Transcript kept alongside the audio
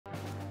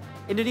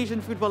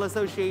Indonesian Football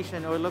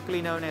Association, or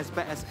locally known as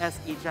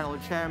PSSI General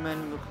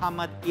Chairman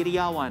Muhammad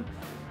Iriawan,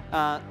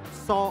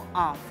 saw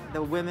off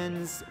the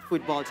women's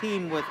football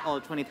team with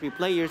all 23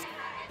 players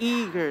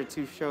eager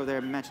to show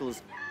their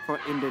metals for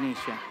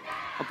Indonesia.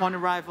 Upon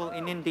arrival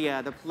in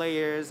India, the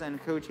players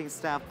and coaching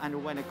staff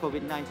underwent a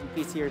COVID-19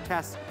 PCR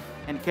test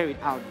and carried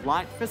out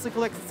light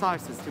physical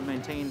exercises to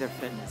maintain their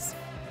fitness.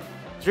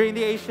 During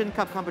the Asian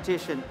Cup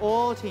competition,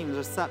 all teams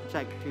are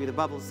subject to the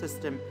bubble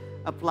system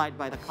applied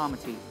by the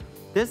committee.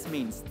 This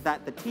means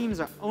that the teams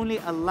are only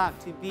allowed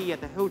to be at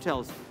the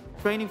hotels,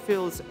 training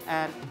fields,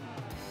 and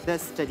the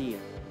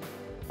stadium.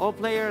 All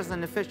players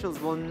and officials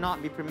will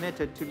not be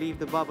permitted to leave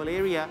the bubble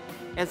area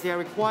as they are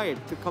required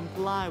to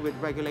comply with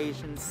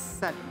regulations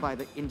set by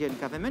the Indian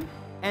government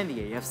and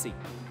the AFC.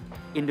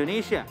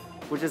 Indonesia,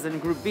 which is in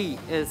Group B,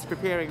 is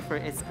preparing for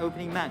its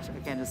opening match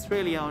against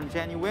Australia on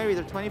January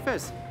the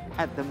 21st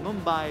at the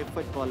Mumbai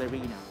Football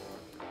Arena.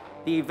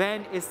 The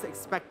event is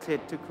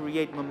expected to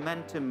create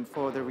momentum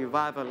for the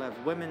revival of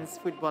women's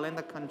football in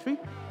the country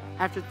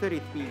after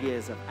 33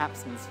 years of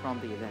absence from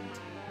the event.